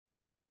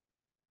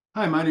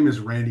Hi, my name is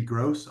Randy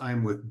Gross. I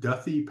am with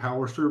Duthie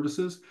Power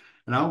Services,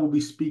 and I will be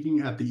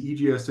speaking at the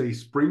EGSA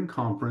Spring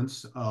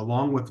Conference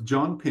along with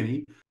John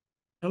Pinney.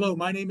 Hello,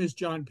 my name is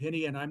John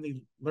Pinney, and I'm the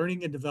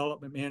Learning and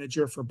Development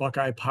Manager for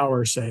Buckeye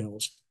Power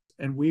Sales.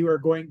 And we are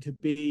going to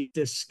be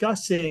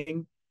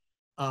discussing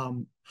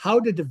how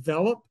to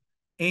develop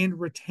and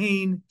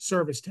retain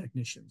service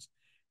technicians.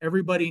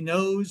 Everybody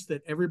knows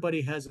that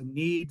everybody has a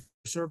need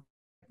for service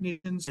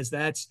technicians, as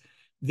that's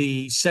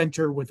the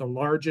center with the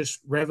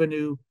largest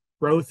revenue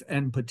growth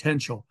and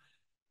potential.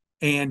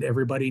 And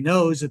everybody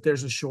knows that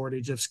there's a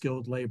shortage of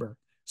skilled labor.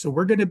 So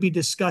we're going to be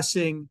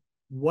discussing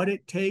what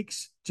it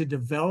takes to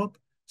develop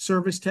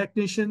service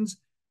technicians,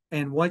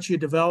 and once you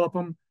develop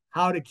them,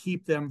 how to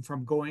keep them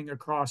from going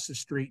across the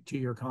street to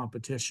your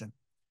competition.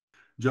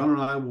 John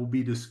and I will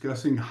be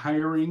discussing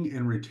hiring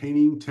and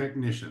retaining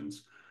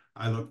technicians.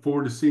 I look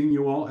forward to seeing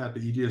you all at the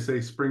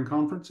EGSA Spring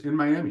Conference in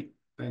Miami.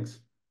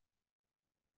 Thanks.